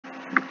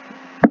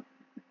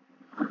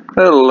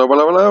Hello,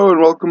 hello, hello,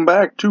 and welcome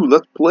back to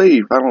Let's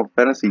Play Final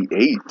Fantasy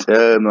VIII.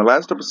 In the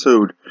last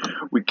episode,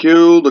 we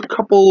killed a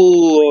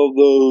couple of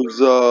those,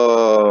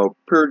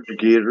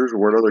 purgators, or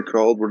what are they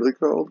called? What are they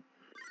called?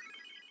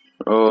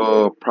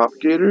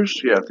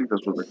 Propagators? Yeah, I think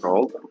that's what they're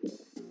called.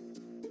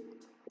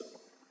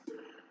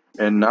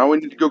 And now we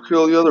need to go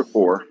kill the other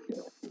four.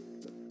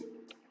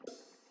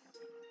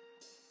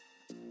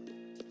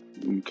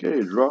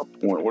 Okay, drop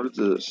point. What is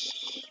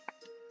this?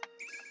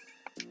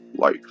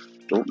 Life.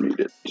 Don't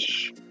need it.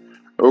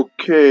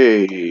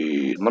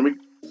 Okay, let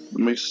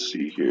me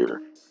see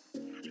here.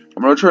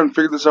 I'm gonna try and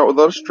figure this out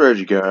without a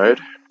strategy guide.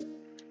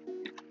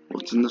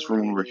 What's in this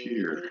room over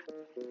here?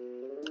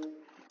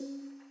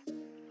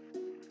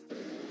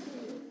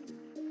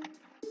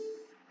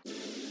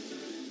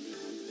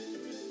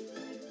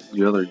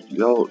 The other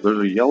yellow, there's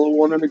a yellow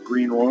one and a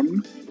green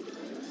one.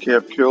 Okay,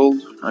 I've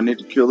killed. I need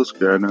to kill this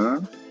guy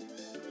now.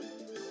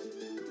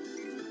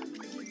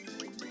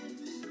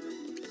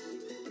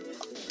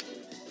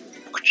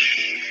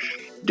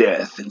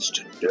 Death,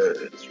 instant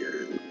death,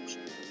 yes.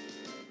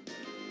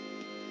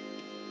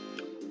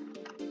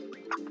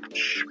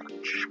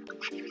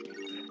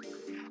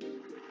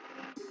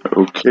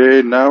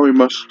 Okay, now we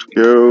must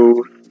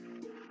go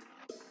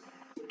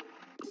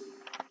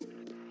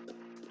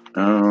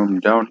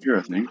down here,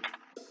 I think.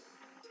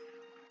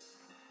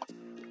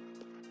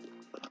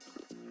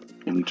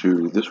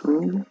 Into this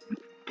room.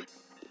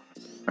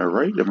 Am I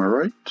right? Am I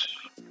right?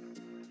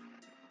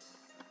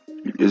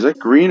 Is that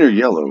green or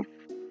yellow?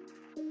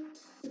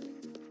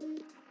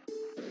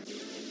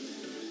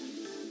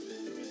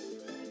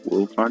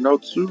 We'll find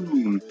out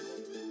soon. I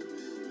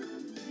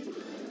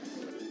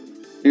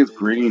think it's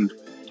green.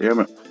 Damn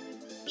it.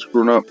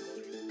 Screwing up.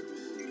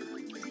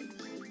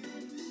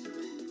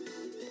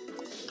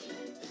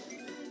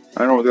 I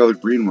don't know what the other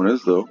green one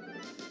is, though.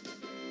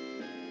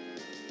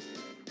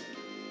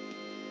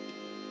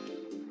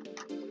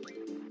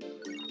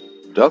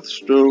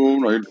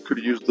 Deathstone. I could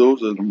have used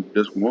those as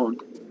just one.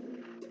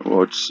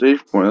 Oh, it's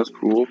safe point. That's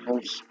cool.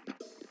 I'll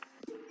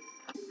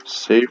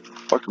save the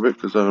fuck of it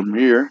because I'm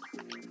here.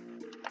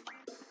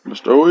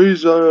 Must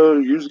always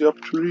use the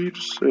opportunity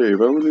to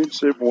save. I only need to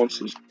save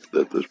once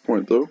at this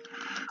point, though.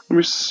 Let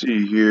me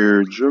see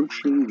here.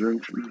 Junction,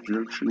 junction,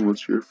 junction.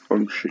 What's your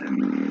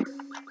function?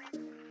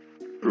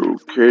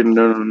 Okay,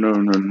 no, no, no,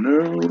 no,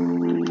 no,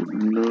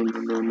 no,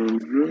 no, no,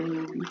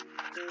 no.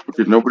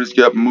 Okay, nobody's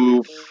got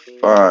move.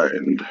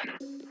 Find.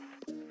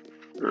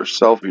 Or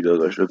selfie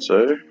does, I should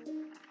say.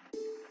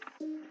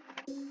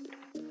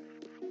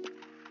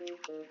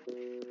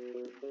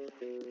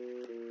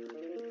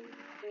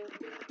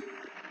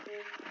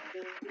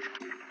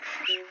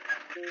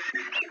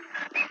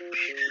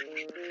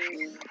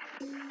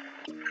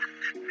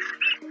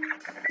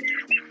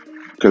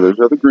 Okay, there's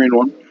the other green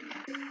one.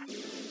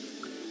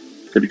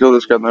 Can you kill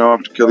this guy? Now I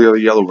have to kill the other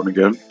yellow one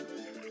again.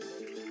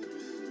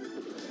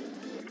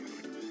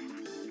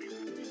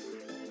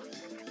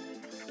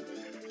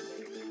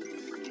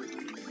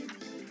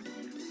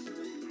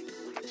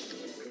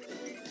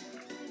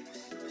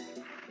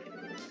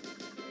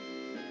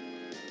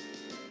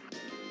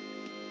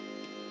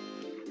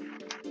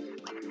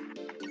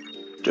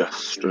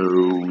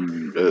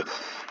 Deathstone,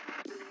 death.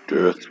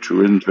 Death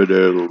to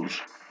infidels.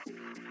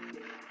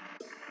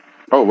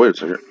 Oh, wait a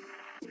second.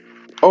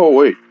 Oh,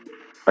 wait.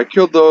 I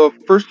killed the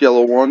first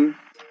yellow one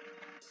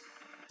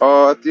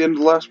at the end of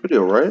the last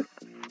video, right?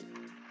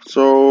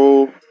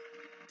 So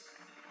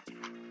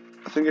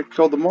I think I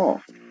killed them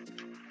all.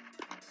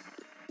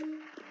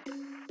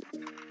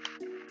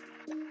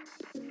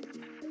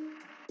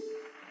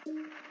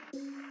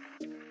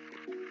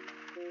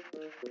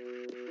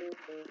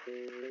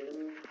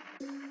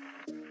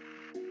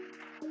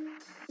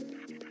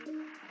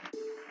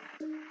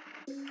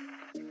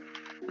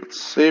 Let's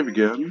save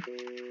again,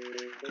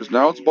 because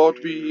now it's about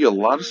to be a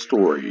lot of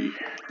story.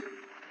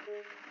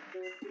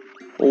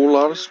 Whole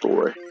lot of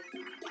story.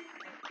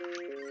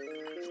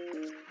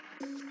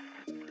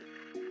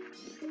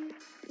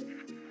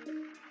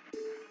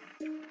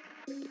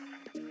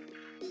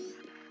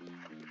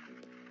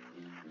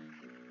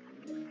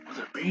 Will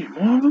there be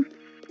more of them?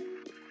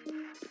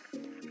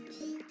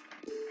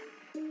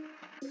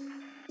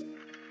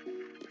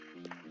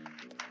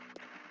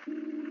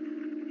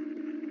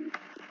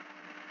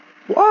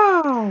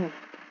 Wow!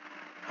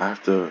 I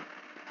have to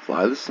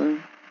fly this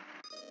thing?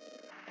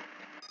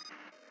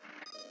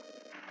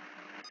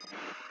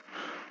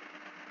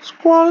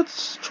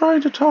 Squad's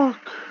trying to talk.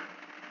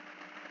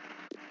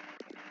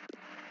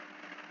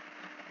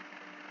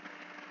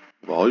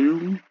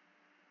 Volume?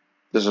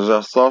 This is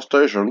our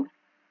station.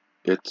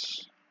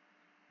 It's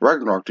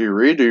Ragnarok. Do you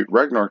read?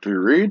 Ragnarok, do you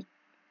read?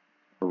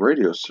 A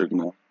radio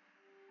signal.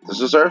 This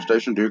is our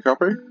station. Do you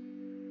copy?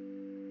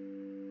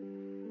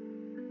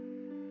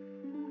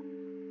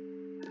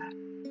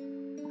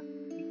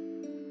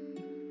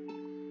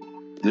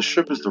 This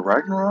ship is the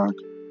Ragnarok?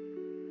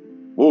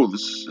 Whoa,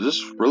 is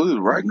this really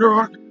the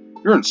Ragnarok?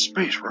 You're in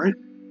space, right?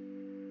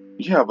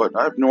 Yeah, but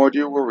I have no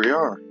idea where we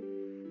are.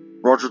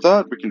 Roger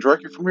that, we can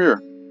track you from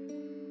here.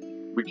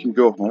 We can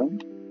go home?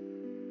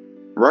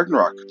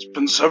 Ragnarok, it's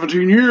been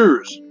 17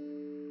 years!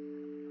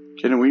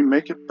 Can we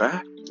make it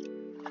back?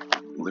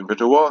 Leave it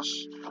to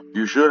us.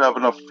 You should have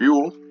enough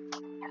fuel.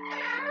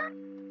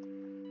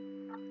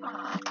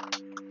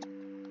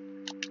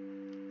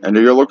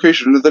 Enter your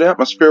location into the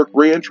atmospheric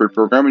re-entry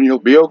program and you'll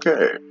be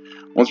okay.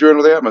 Once you're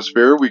into the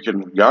atmosphere, we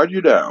can guide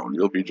you down.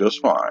 You'll be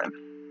just fine.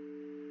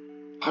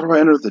 How do I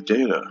enter the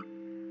data?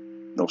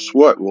 No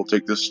sweat, we'll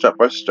take this step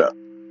by step.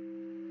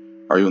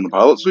 Are you in the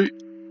pilot seat?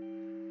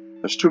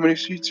 There's too many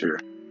seats here.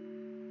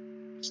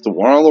 It's the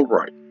one on the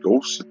right.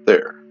 Go sit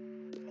there.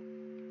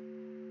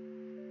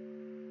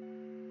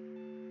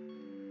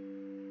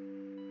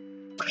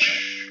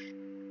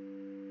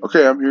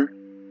 Okay, I'm here.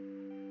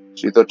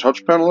 See the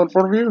touch panel in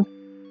front of you?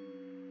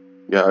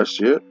 Yeah, I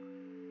see it.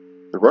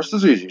 The rest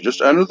is easy.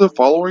 Just enter the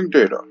following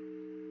data.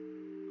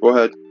 Go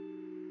ahead.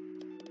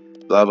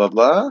 Blah, blah,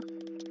 blah.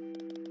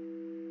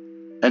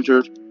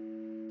 Entered.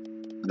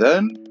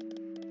 Then,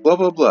 blah,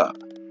 blah, blah.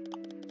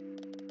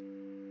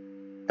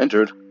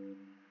 Entered.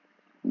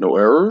 No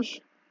errors?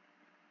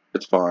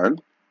 It's fine.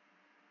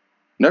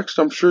 Next,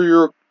 I'm sure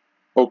you're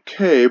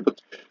okay, but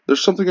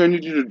there's something I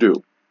need you to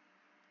do.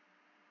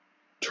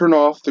 Turn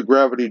off the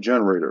gravity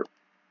generator.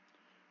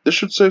 This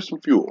should save some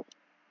fuel.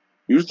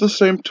 Use the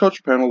same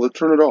touch panel to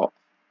turn it off.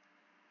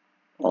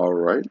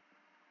 Alright.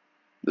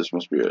 This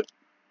must be it.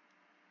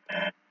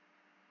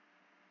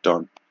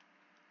 Done.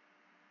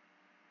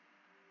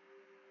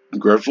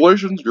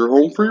 Congratulations, you're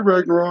home free,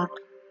 Ragnarok.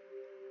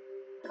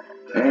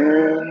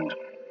 And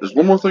there's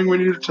one more thing we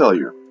need to tell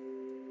you.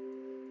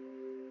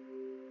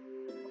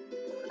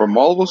 From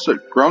all of us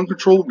at Ground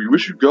Control, we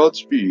wish you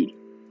Godspeed.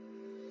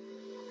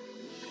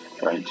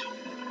 Right.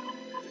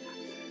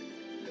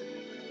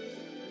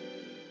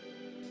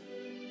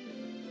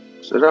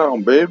 Sit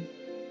down, babe.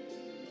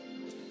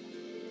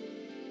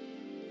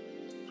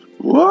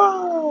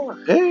 Whoa!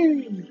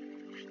 Hey!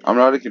 I'm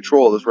not in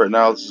control of this right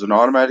now. This is an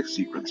automatic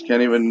sequence.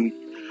 Can't even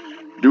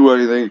do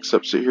anything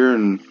except sit here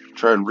and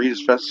try and read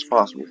as fast as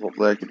possible.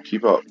 Hopefully I can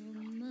keep up.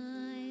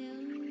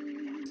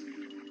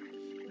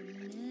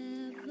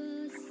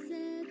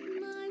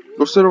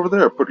 Go sit over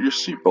there. Put your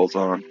seatbelt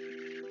on.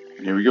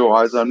 Here we go.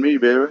 Eyes on me,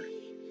 baby.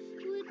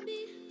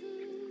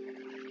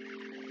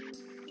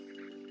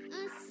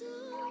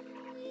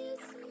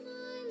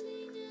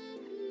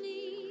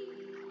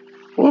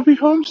 We'll be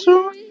home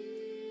soon?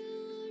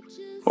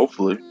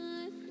 Hopefully.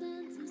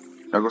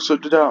 Now go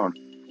sit down.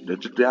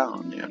 Sit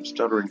down. Yeah, I'm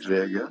stuttering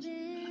today, I guess.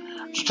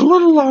 Just a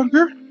little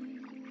longer.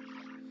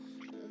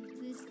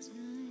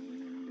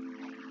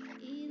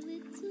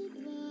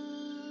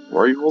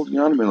 Why are you holding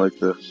on to me like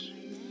this?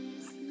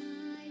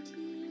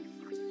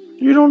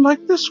 You don't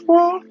like this,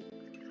 Squall?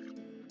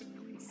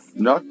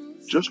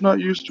 Just not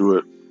used to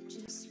it.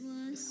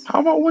 How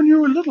about when you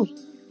were little?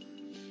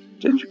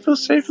 Didn't you feel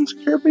safe and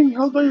secure being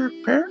held by your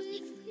parents?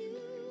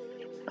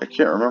 I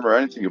can't remember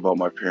anything about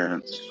my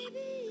parents.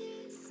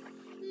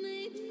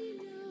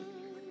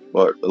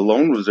 But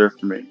Alone was there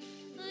for me.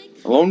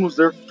 Alone was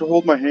there to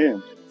hold my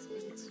hand.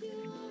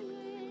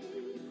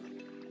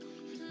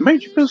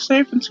 Made you feel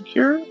safe and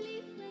secure?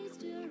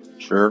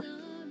 Sure.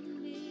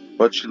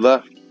 But she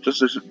left.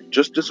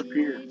 Just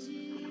disappeared.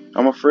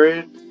 I'm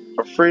afraid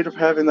of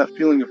having that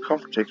feeling of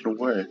comfort taken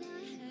away.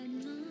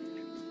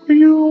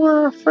 You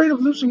were afraid of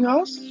losing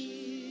us?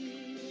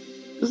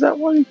 Is that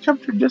why you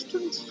kept your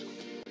distance?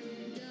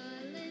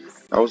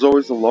 I was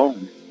always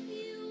alone.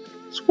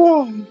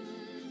 Squall,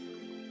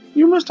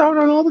 you missed out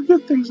on all the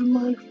good things in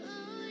life.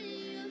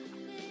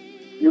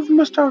 You've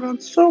missed out on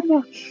so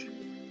much.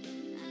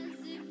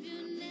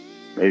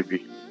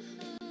 Maybe.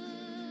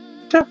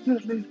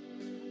 Definitely.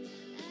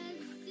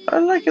 I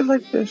like it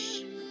like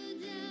this.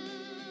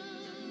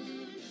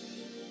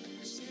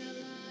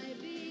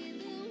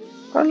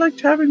 I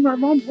liked having my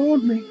mom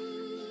hold me.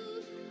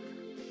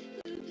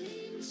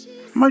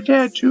 My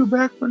dad too,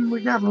 back when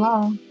we got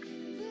along.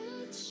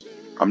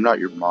 I'm not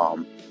your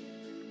mom.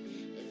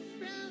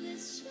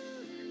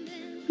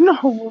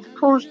 No, of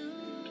course.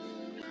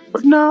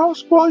 But now,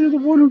 Squall, you're the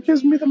one who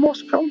gives me the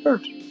most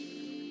comfort.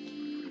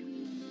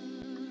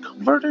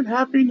 Comfort and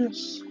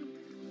happiness.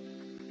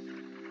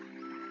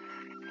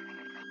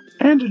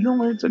 And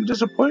annoyance and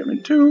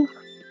disappointment too.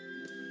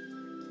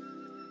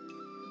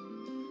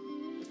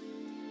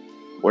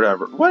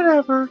 Whatever.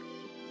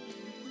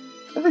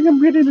 I think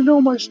I'm getting to know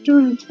my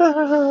students.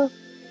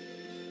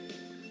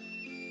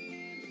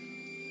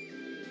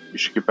 You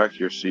should get back to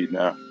your seat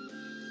now.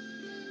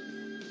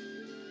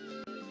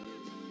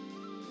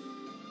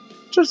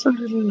 Just a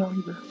little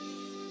longer.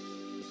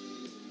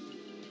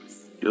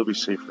 You'll be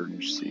safer in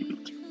your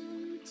seat.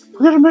 We're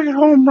gonna make it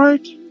home,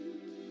 right?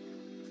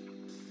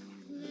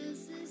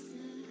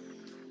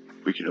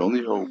 We can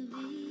only hope.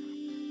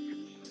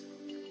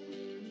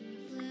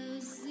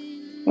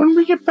 When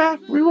we get back,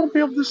 we won't be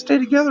able to stay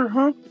together,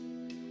 huh?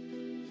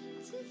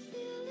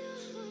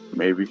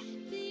 Maybe.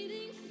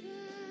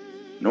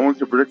 No one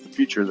can predict the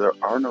future. There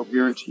are no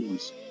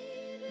guarantees.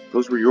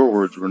 Those were your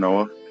words,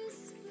 Renoa.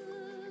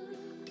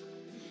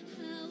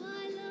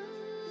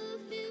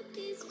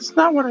 That's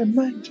not what I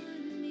meant.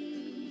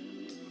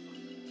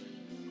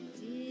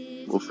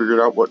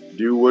 figure out what to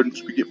do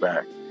once we get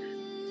back.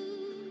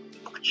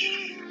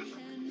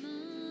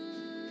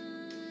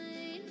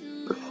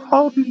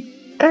 I'll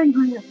be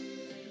angry.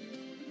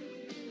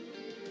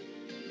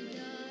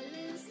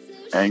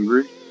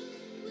 Angry?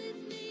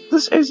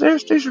 This is Air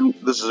Station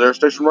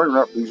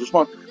Ragnarok. Please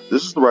respond.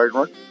 This is the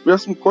Ragnarok. We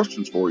have some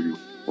questions for you.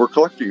 We're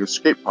collecting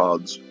escape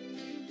pods,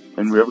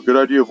 and we have a good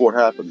idea of what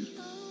happened.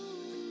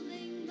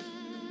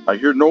 I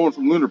hear no one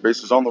from Lunar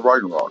Base is on the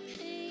Ragnarok.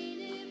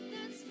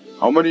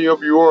 How many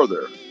of you are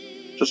there?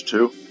 Just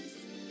 2.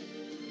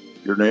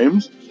 Your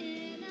names?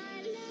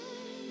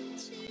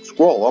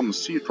 Squall, I'm the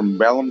seed from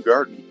Balam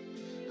Garden.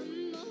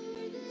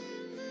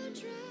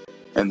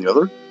 And the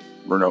other?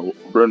 Renoa.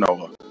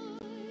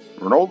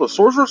 Renoa the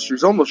sorceress?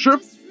 She's on the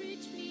ship?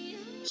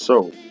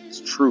 So,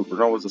 it's true,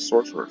 Renoa's a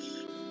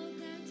sorceress.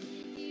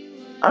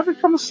 I've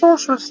become a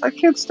sorceress. I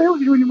can't stay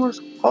with you anymore,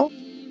 Squall.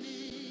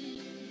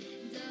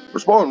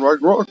 Respond,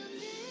 Ragnarok.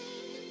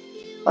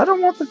 I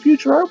don't want the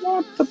future. I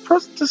want the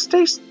present to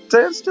stand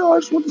still. I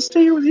just want to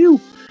stay here with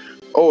you.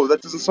 Oh,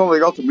 that doesn't sound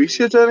like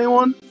Artemisia to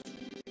anyone?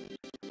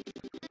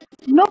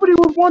 Nobody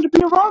would want to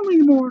be around me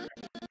anymore.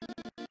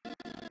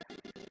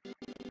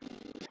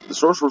 The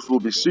sorceress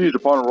will be seized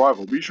upon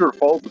arrival. Be sure to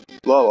follow the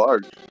blah.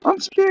 I'm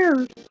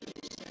scared.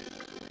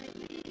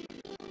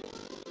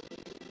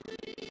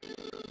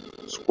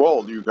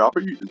 Squall, do you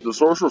copy? Is the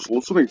sorceress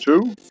listening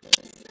too?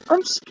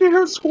 I'm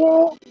scared,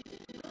 Squall.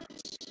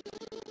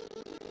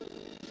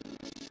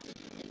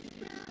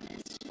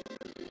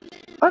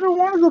 I don't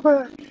want to go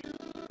back.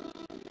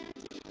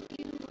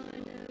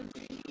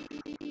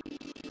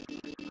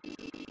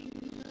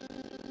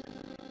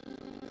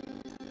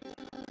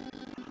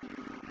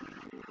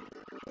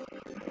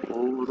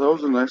 Oh, that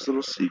was a nice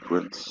little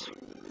sequence.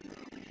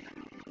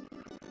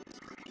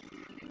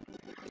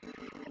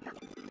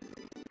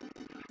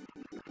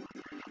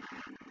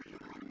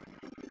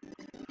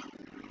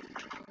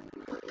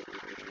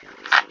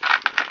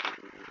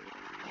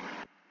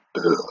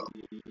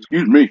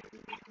 Excuse me.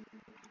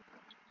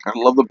 I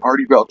love the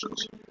party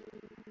belches.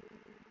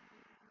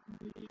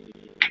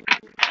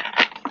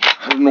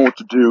 I don't know what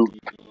to do.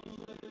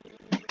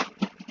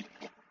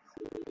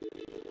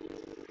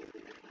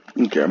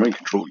 Okay, I'm in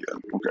control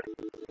again. Okay.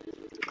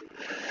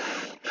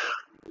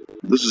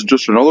 This is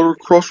just another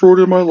crossroad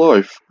in my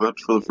life, but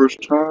for the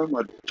first time,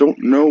 I don't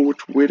know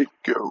which way to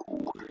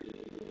go.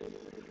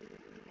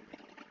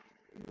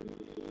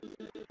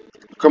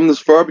 I've come this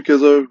far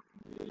because I've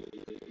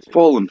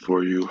fallen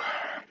for you.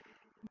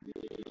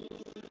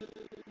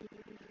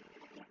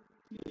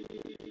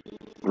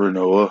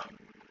 Renoa.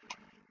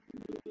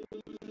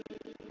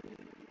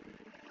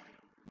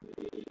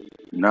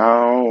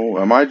 Now,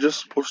 am I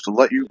just supposed to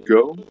let you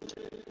go?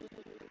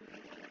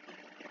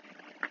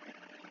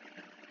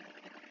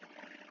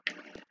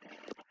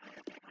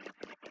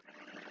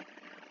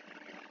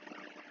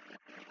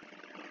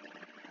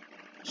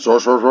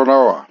 Sorceress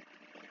Renoa.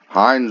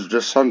 Heinz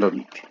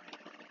descendant.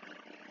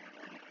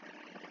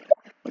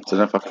 It's an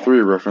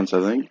FF3 reference,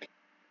 I think.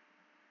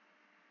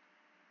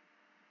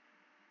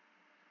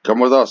 Come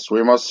with us.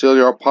 We must seal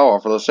your power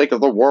for the sake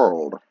of the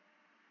world.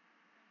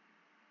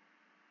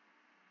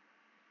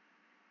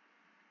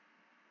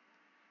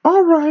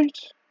 All right.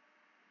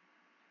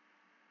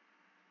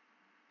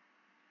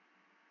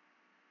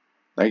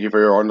 Thank you for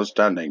your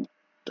understanding.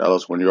 Tell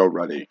us when you're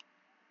ready.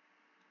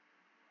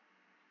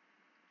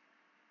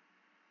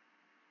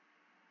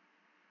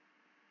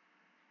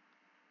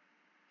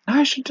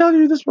 I should tell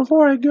you this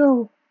before I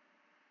go.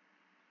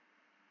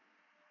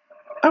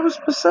 I was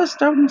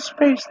possessed out in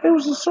space. There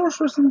was a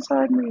sorceress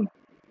inside me.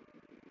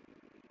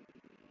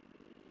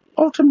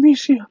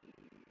 Artemisia,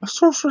 a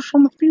sorceress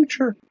from the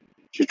future.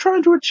 She's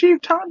trying to achieve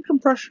time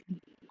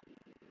compression.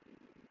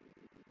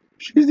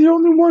 She's the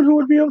only one who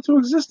would be able to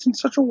exist in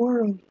such a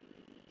world.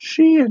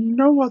 She and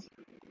no other.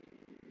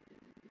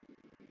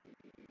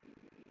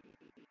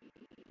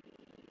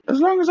 As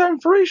long as I'm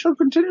free, she'll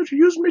continue to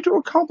use me to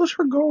accomplish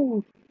her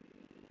goal.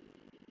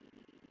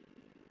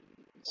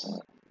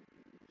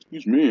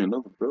 Excuse me,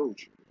 another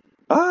belch.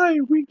 Aye,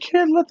 we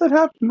can't let that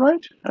happen,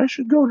 right? I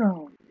should go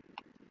now.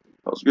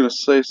 I was gonna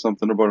say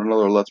something about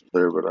another Let's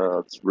Player, but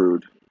it's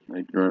rude.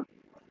 Ignorant.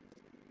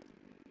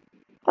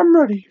 I'm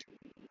ready.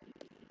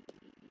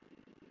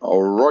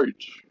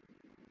 Alright.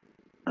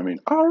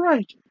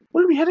 Alright.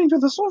 We'll be heading to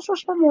the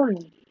Sorceress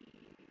Memorial.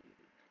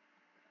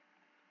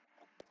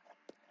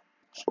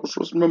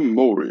 Sorceress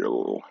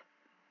Memorial.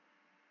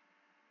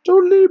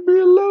 Don't leave me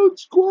alone,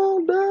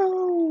 Squall,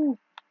 now!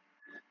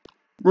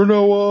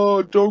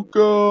 Renoa, don't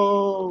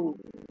go!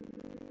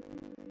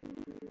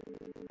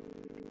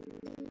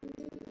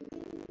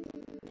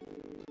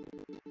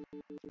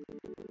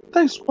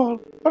 Thanks, Squall,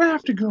 but I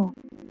have to go.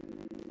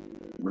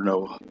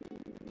 Renoa.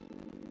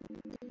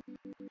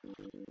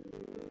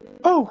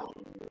 Oh,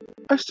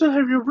 I still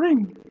have your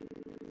ring.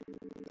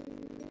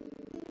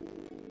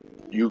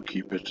 You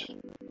keep it.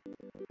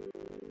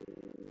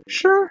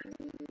 Sure?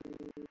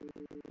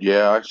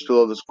 Yeah, I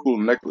still have this cool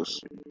necklace.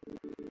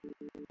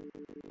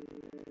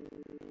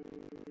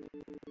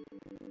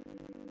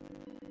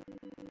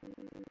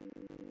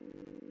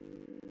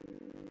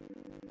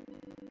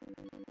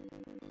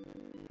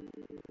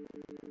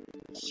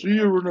 See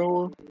ya,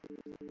 Renoa.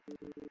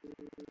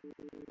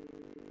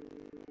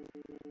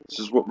 This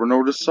is what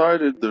Renoa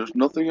decided. There's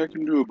nothing I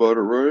can do about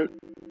it, right?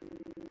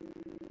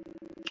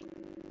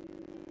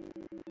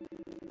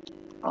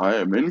 I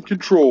am in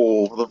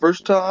control for the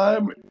first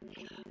time.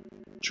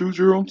 Choose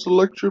your own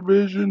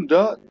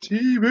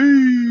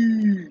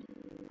SelectYourVision.tv.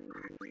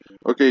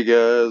 Okay,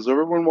 guys,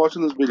 everyone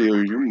watching this video,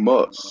 you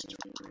must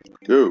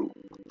go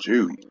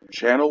to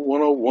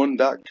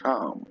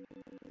channel101.com.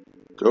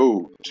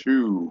 Go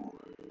to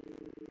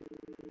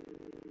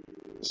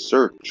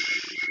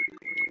search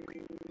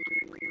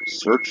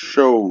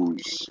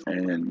shows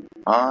and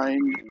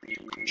find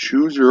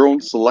choose your own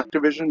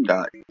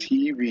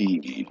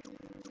SelectYourVision.tv.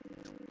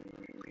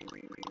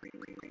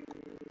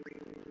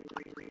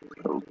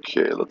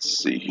 Okay, let's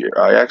see here.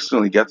 I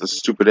accidentally got the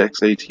stupid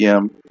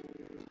XATM.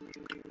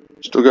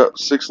 Still got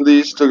 6 of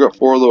these, still got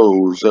 4 of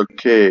those.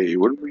 Okay,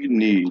 what do we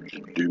need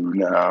to do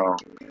now?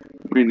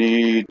 We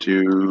need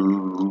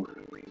to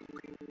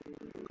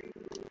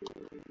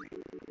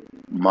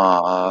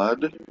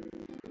mod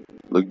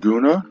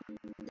Laguna.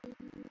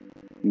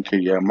 Okay,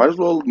 yeah, might as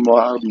well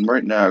mod them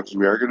right now because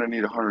we are going to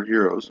need 100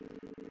 heroes.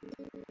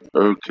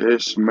 Okay,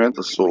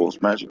 Samantha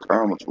Souls, Magic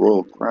Armlets,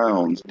 Royal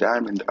Crowns,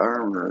 Diamond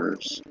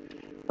Armors.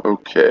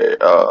 Okay,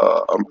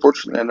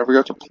 unfortunately I never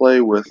got to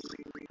play with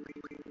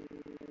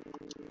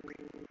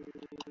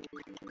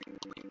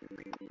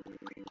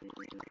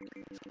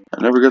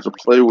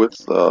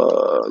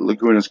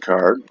Laguna's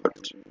card, but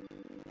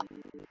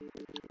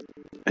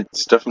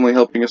it's definitely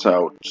helping us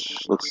out.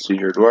 Let's see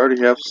here. Do I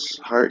already have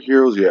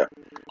heroes? Yeah.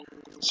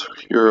 So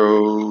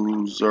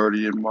heroes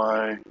already in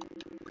my...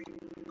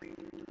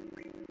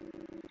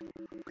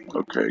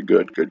 Okay,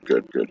 good.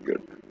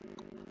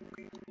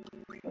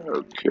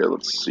 Okay,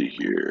 let's see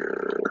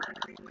here.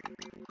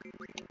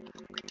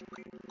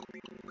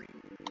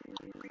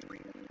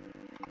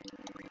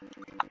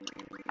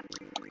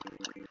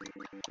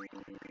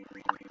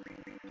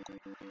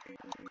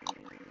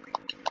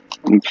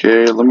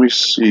 Okay, let me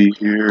see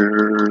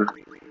here.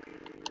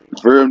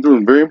 I'm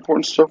doing very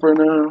important stuff right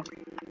now.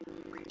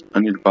 I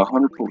need about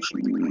 100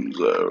 potions.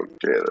 Okay,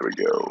 there we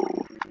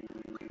go.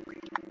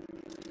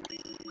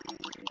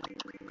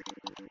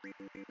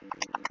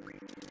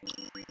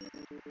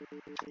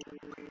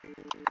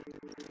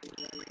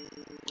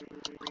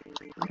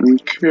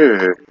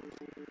 Okay.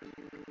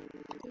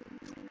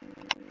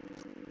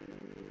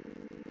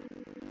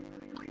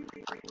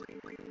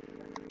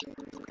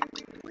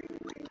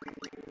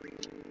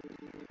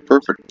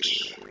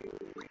 Perfect.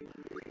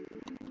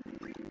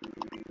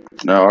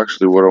 Now,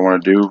 actually, what I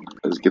want to do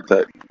is get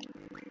that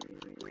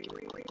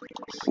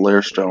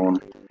flare stone.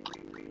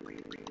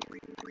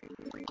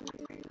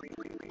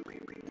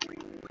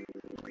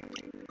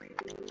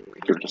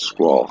 Give it a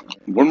squall.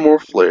 One more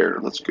flare.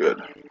 That's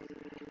good.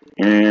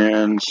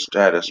 And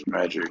status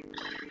magic.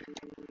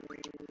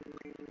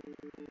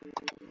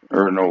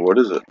 Or no, what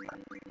is it?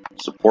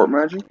 Support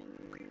magic?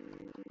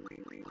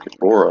 Okay,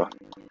 aura.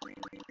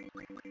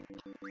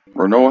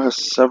 Renoa has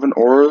 7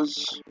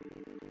 auras.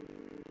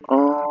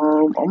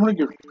 I'm gonna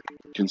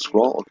can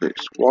Squall. Okay,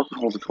 Squall can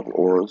hold a couple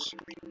auras.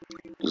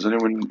 Does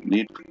anyone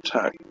need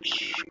protect?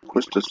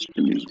 Quistis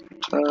can use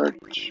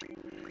protect.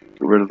 Get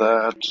rid of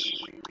that.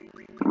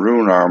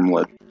 Rune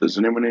armlet. Does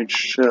anyone need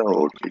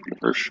shell? Okay, give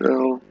her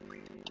shell.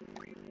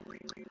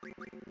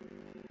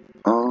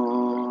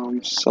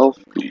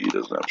 Selfie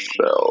doesn't have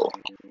shell.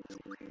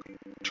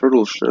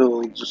 Turtle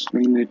shell just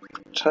need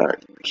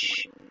protect.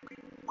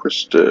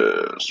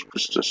 Quistis.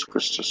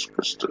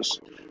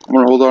 I'm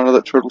gonna hold on to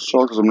that turtle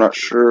shell because I'm not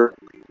sure.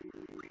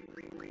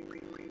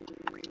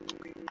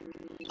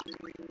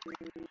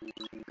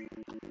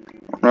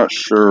 I'm not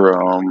sure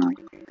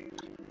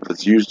if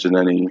it's used in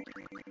any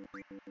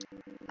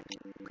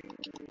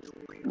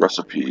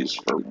recipes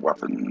for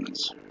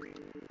weapons.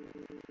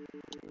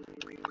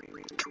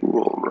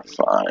 Tool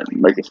refine.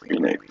 Mega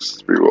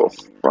Phoenix. 3-roll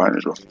fine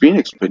as well.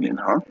 Phoenix Pinion,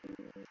 huh?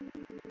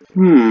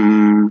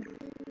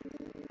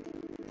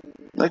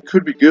 That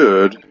could be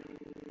good.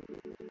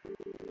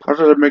 How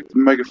did I make the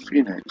Mega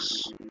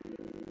Phoenix?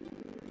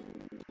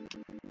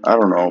 I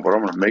don't know, but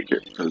I'm gonna make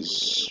it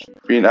because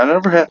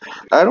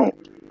I don't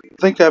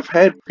think I've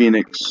had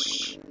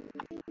Phoenix.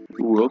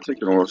 Ooh, I'll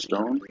take an Aura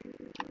Stone.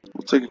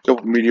 We'll take a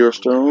couple Meteor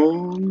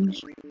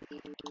Stones.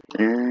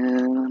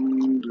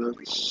 And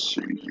let's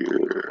see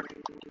here.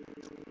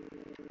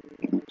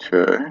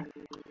 Okay.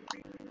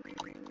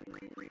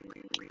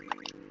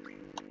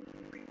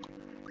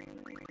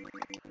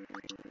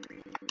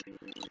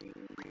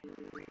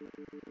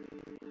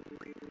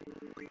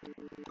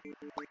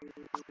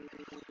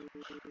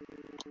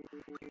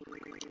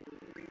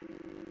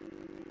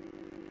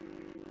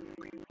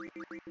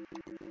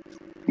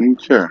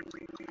 Okay.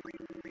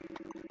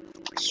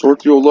 Sort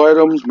the old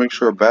items, make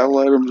sure our battle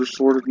items are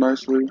sorted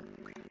nicely.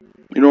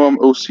 You know I'm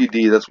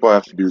OCD, that's why I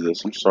have to do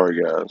this. I'm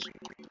sorry, guys.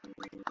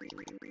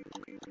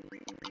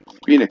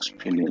 Phoenix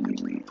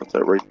Pinion. Put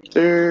that right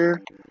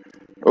there.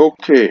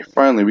 Okay,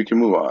 finally we can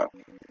move on.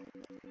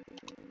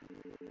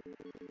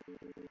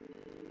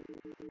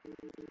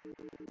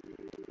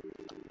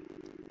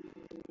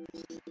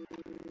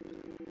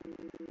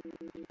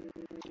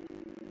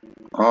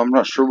 I'm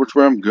not sure which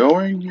way I'm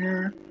going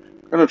here.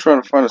 I'm gonna try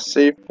to find a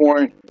save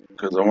point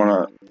because I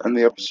want to end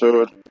the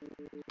episode.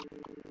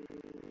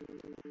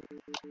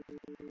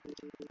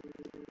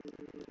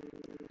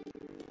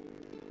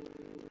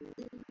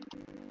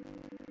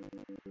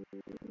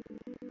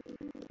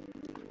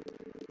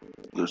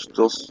 There's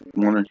still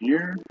one in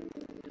here.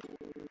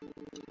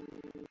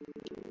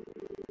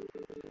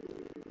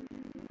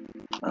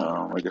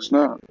 I guess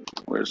not.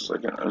 Wait a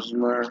second,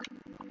 isn't there?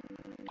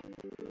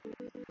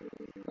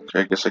 Okay,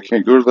 I guess I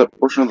can't go to that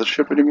portion of the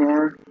ship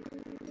anymore.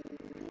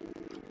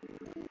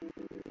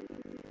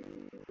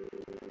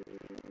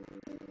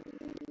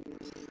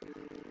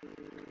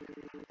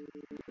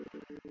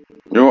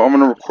 You know, I'm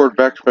going to record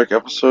back-to-back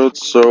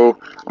episodes, so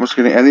I'm just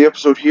going to end the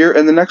episode here,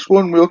 and the next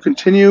one we'll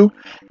continue,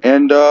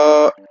 and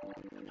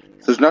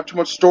if there's not too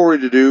much story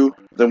to do,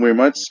 then we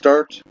might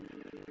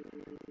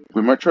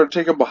try to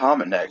take a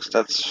Bahamut next.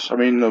 That's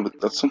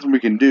something we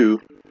can do.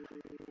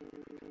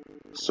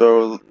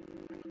 So,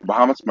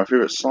 Bahamut's my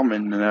favorite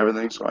summon and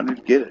everything, so I need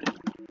to get it.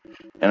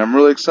 And I'm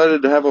really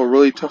excited to have a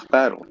really tough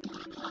battle.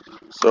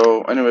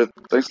 So, anyway,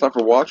 thanks a lot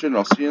for watching, and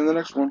I'll see you in the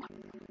next one.